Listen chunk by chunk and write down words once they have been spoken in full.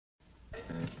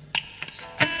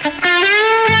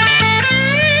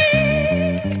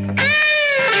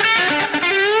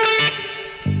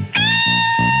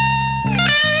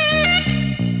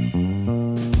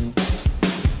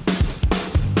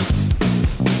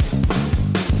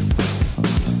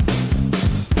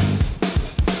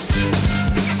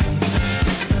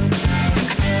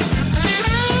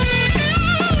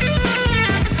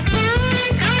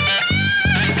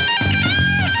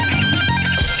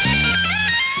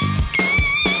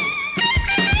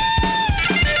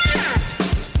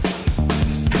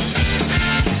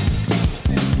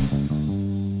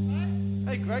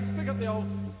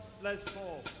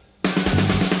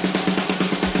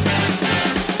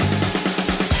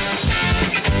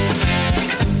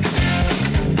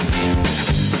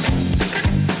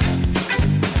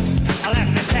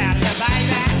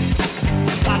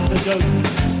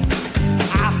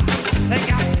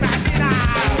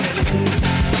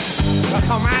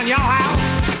around your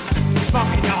house,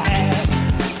 smoking your head.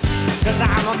 'Cause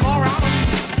I'm a moron,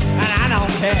 and I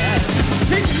don't care.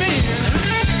 Teach me.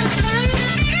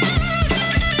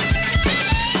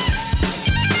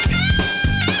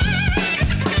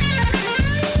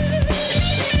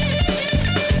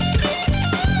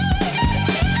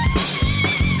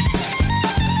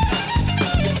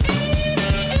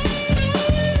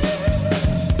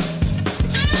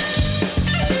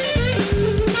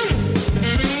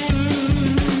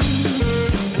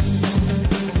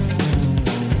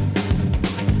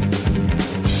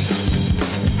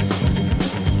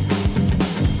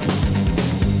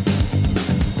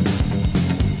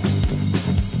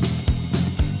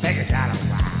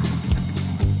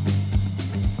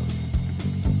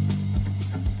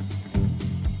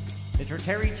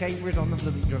 Terry Chambers on the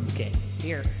Blues drum kit.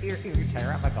 Here, Terry,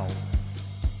 have a go.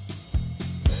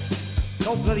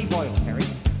 Go bloody boil, Terry.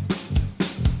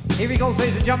 Here we go,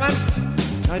 ladies and gentlemen.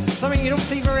 Now, it's something you don't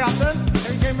see very often.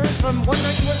 Terry Chambers from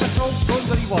 191 West Road, go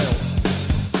bloody boil.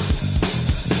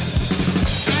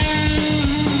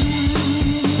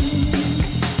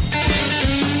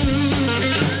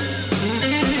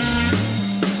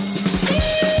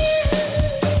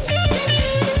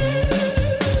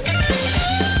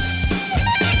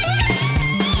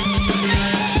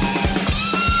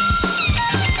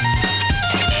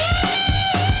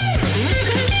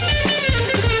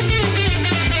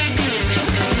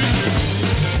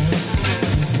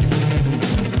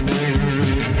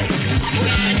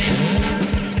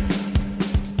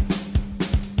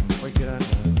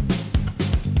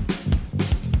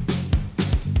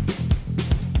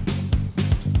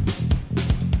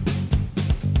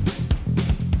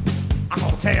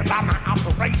 Tell you about my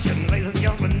operation, ladies and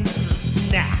gentlemen.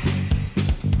 Now,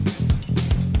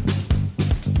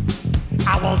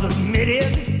 I was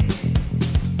admitted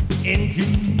into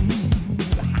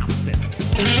the hospital.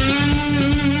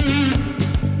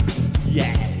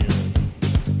 Yes.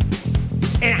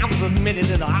 And I was admitted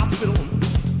to the hospital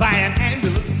by an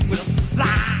ambulance with a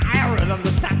siren on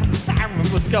the top of the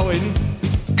siren was going.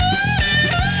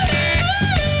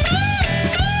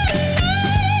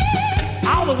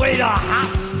 All the way to a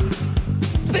hospital.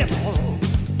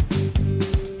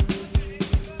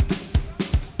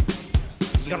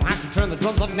 You're gonna have to turn the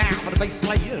drums up now for the bass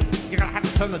player. You're gonna have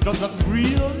to turn the drums up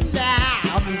real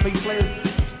loud for the bass players.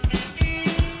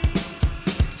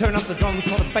 Turn up the drums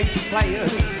for the bass player,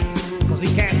 cause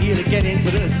he can't hear to get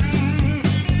into this.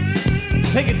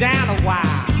 Take it down a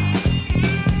while.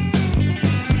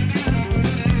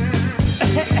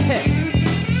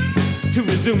 To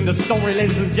resume the story,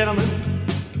 ladies and gentlemen,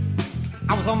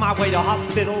 I was on my way to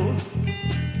hospital,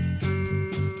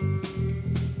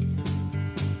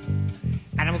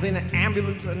 and I was in an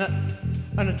ambulance, and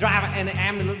the driver in the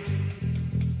ambulance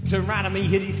turned around to me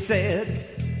and he said,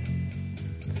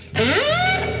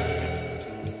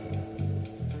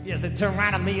 yes, it turned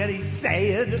around to me and he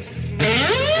said,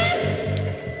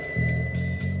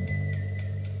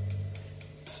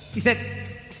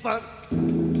 son,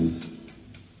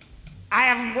 I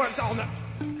haven't worked on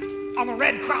the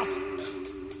Red Cross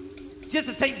just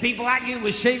to take people like you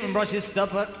with shaving brushes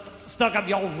stuck up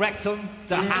your rectum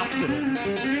to the hospital.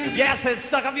 Yes, it's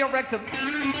stuck up your rectum.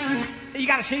 You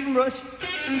got a shaving brush?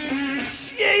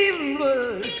 Shaving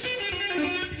brush!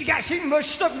 You got a shaving brush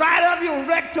stuck right up your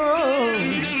rectum.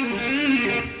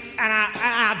 And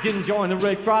I didn't join the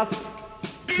Red Cross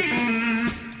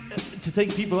to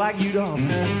take people like you to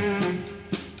hospital.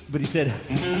 But he said,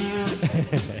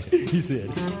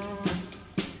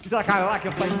 I kind of like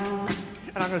your face,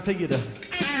 and I'm going to take you to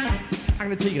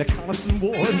Coniston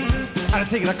Ward. I'm going to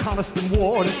take you to Coniston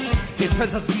Ward in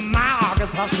Princess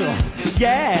Margaret's Hospital.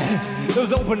 Yeah, it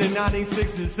was opened in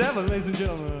 1967, ladies and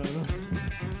gentlemen.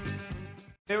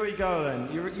 Here we go then.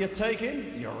 You're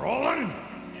taking, you're rolling.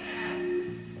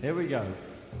 Here we go.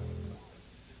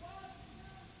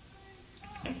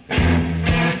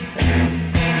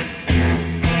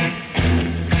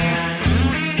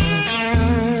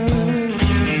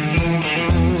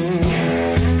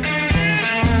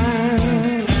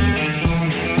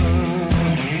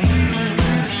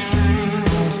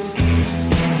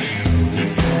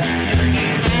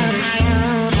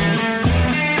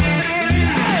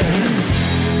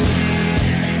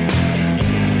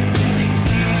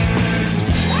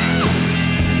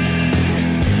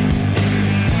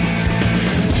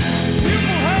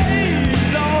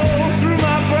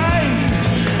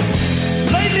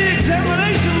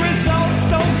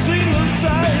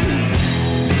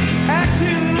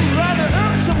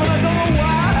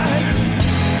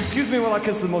 Well, I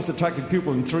kiss the most attractive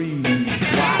people in 3.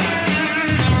 Wow.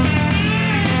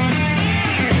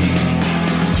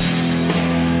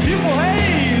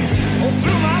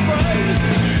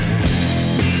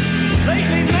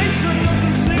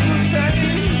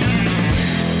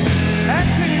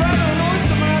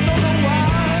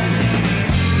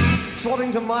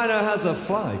 Washington Minor has a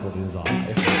fly put in his eye.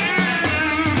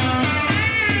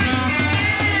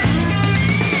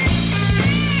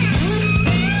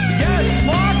 Yes,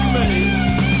 mark me.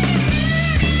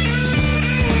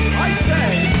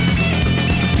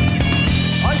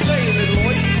 I say, you little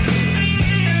oiks.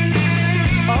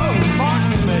 Oh, mark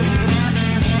me.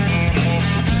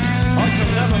 I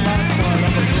shall never last my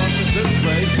love of drunk at this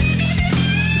rate.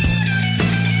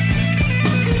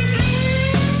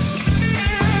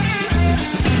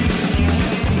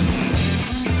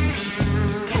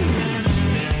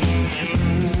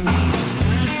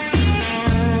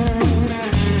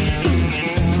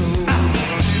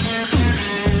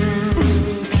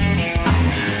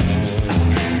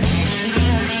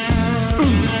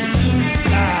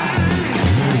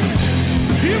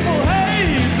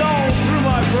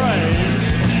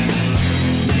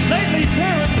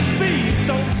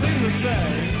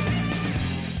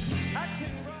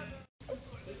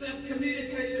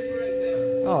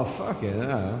 Oh, fucking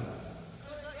hell.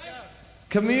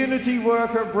 Community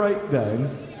worker breakdown.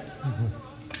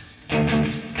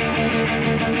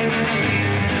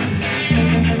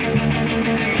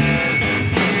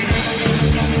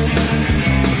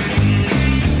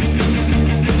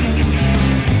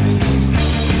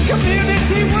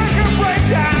 Community worker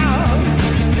breakdown.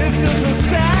 It's just a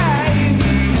sign.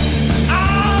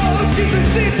 Oh, you can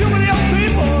see too many old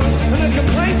people, and the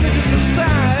complaints are just a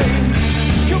sign.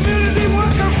 Community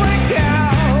worker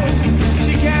breakdown.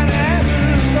 She can't handle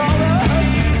it all up.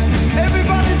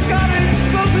 Everybody's got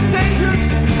explosive dangers,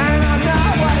 and I know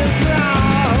what is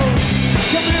wrong.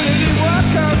 Community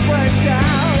worker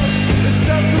breakdown. It's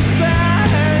just a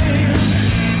sign.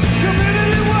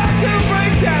 Community worker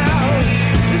breakdown.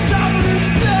 It's all of this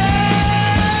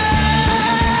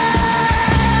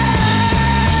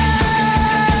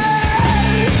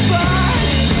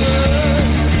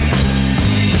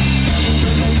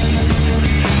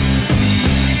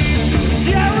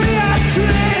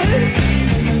Geriatrics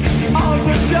on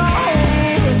the door.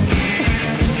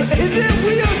 In their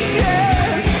wheelchair,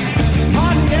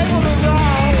 unable to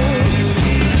roll.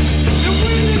 They're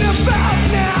wheeling about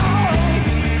now,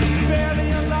 barely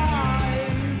alive.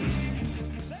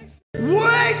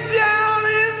 Way down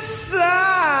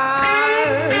inside.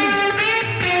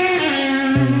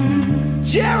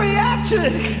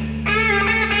 Geriatric,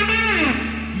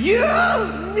 you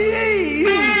need.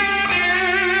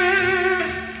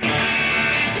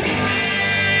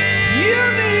 You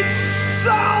need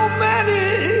so many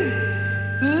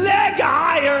leg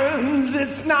irons,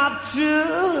 it's not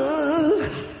true.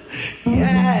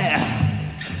 Yeah.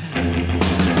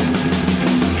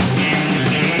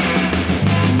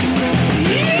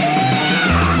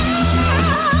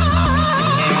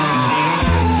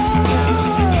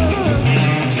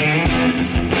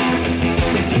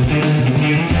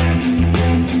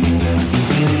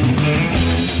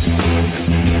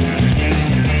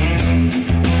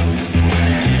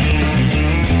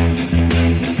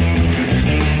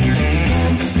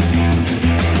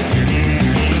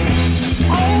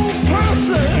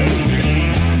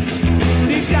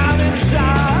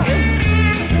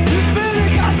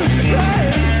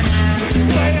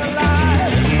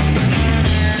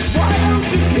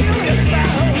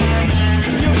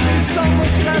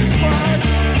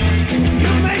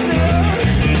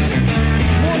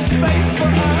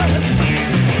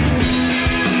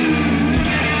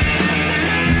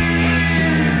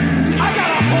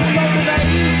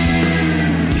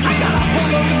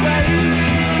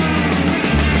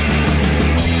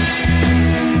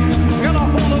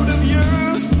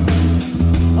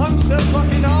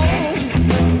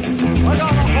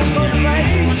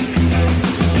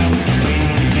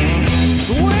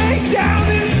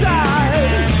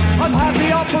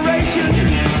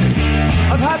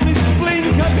 I've had my spleen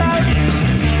cut out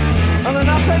and an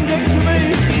appendectomy.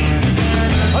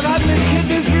 I've had my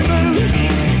kidneys removed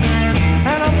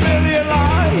and I'm barely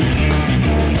alive.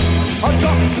 I've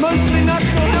got mostly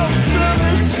National Health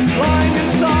Service lying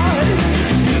inside.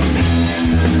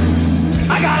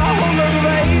 I got a whole load of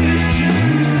age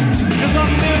because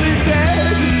I'm nearly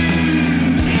dead.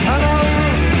 And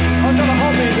I've got a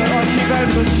hobby that I keep out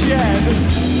of the shed.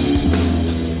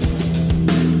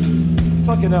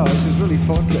 Fucking hell, this is really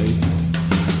funky.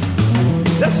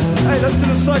 Hey, let's do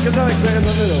the psychedelic bit in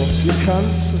the middle, you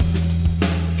cunts.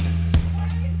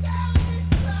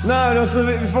 No, there's the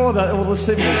bit before that, all the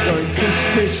singers going tish,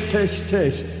 tish, tish,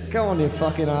 tish. Come on, you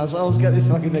fucking assholes, get this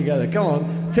fucking together. Come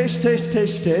on, tish, tish,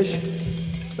 tish, tish.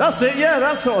 That's it, yeah,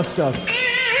 that sort of stuff.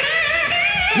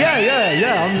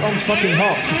 Yeah, I'm fucking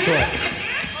hot to try.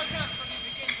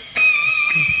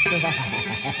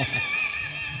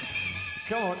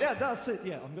 Come on, yeah, that's it,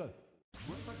 yeah, I'm good.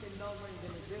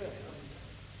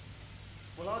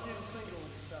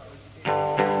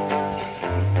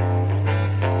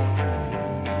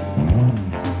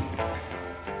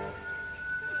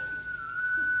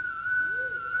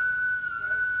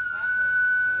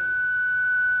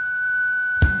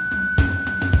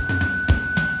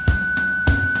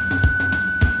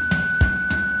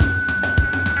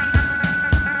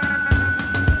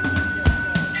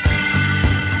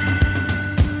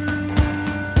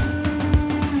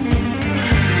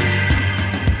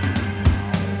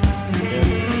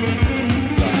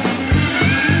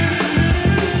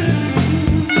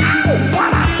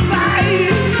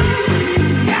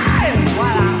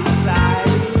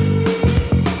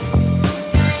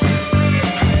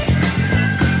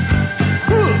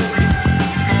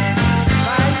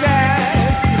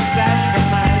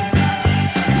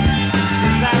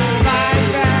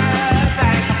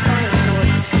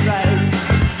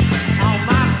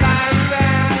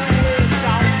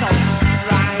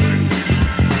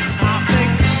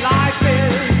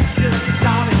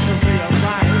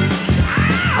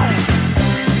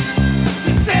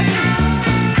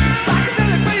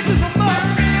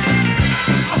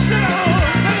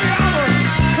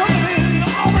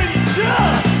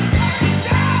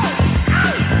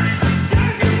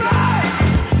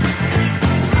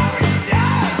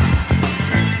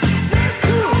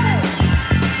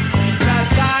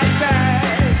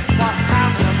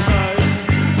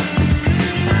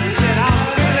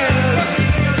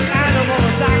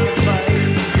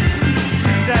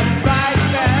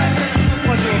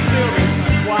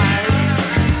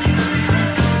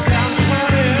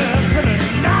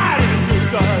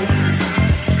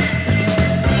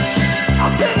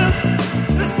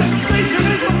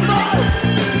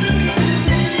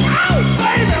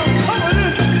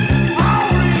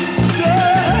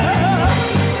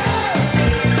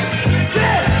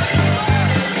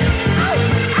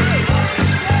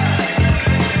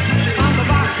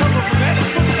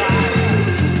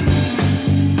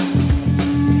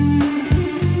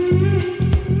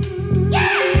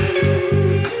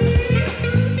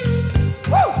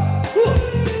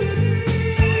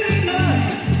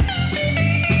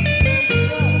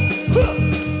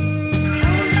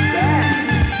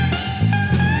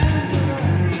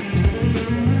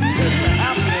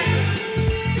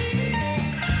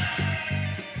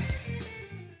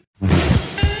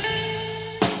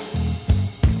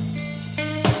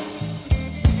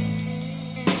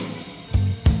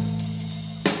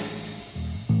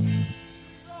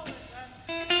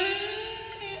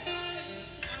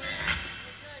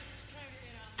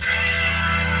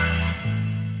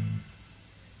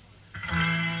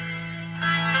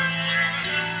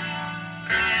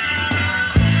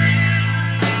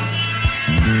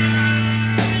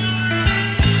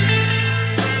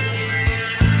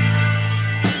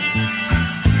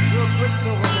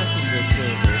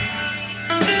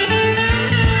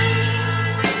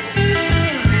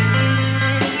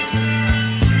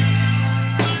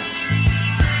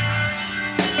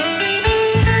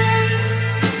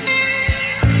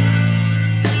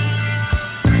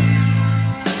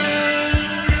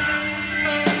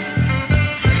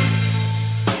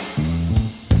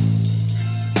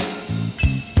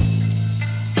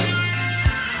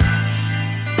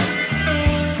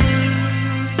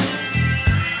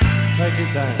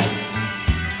 down.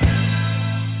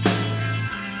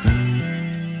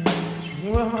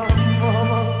 Well, my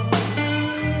mama,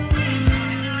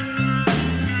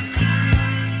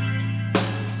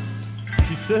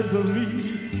 she said to me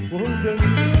one day,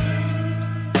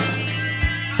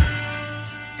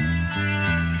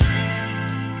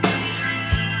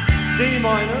 D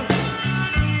minor,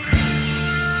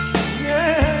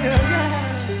 yeah, yeah, yeah.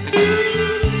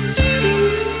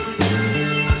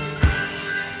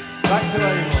 Back to A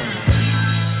minor.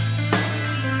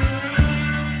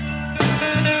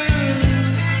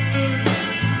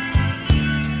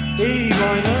 E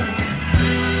minor,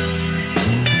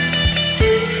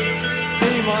 D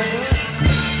minor,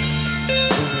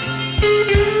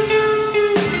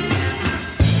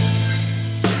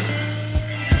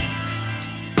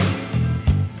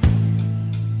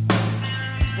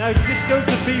 now just go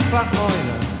to B flat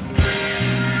minor.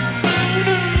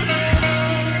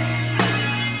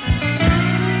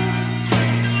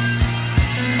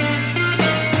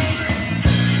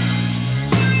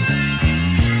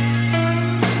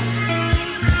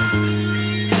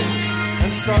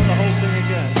 Start the whole thing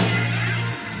again.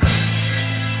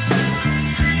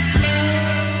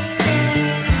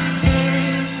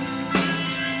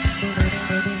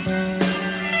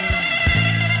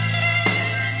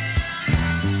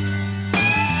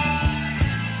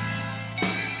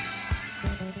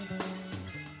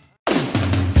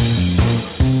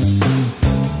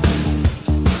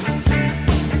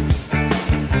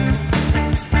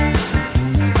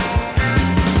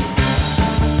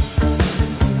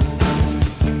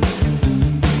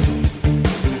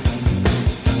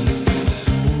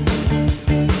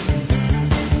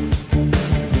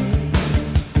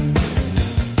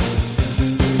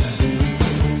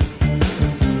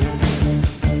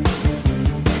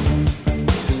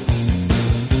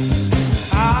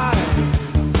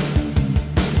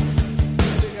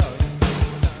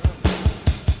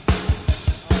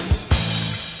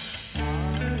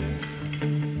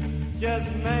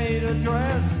 Just made a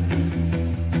dress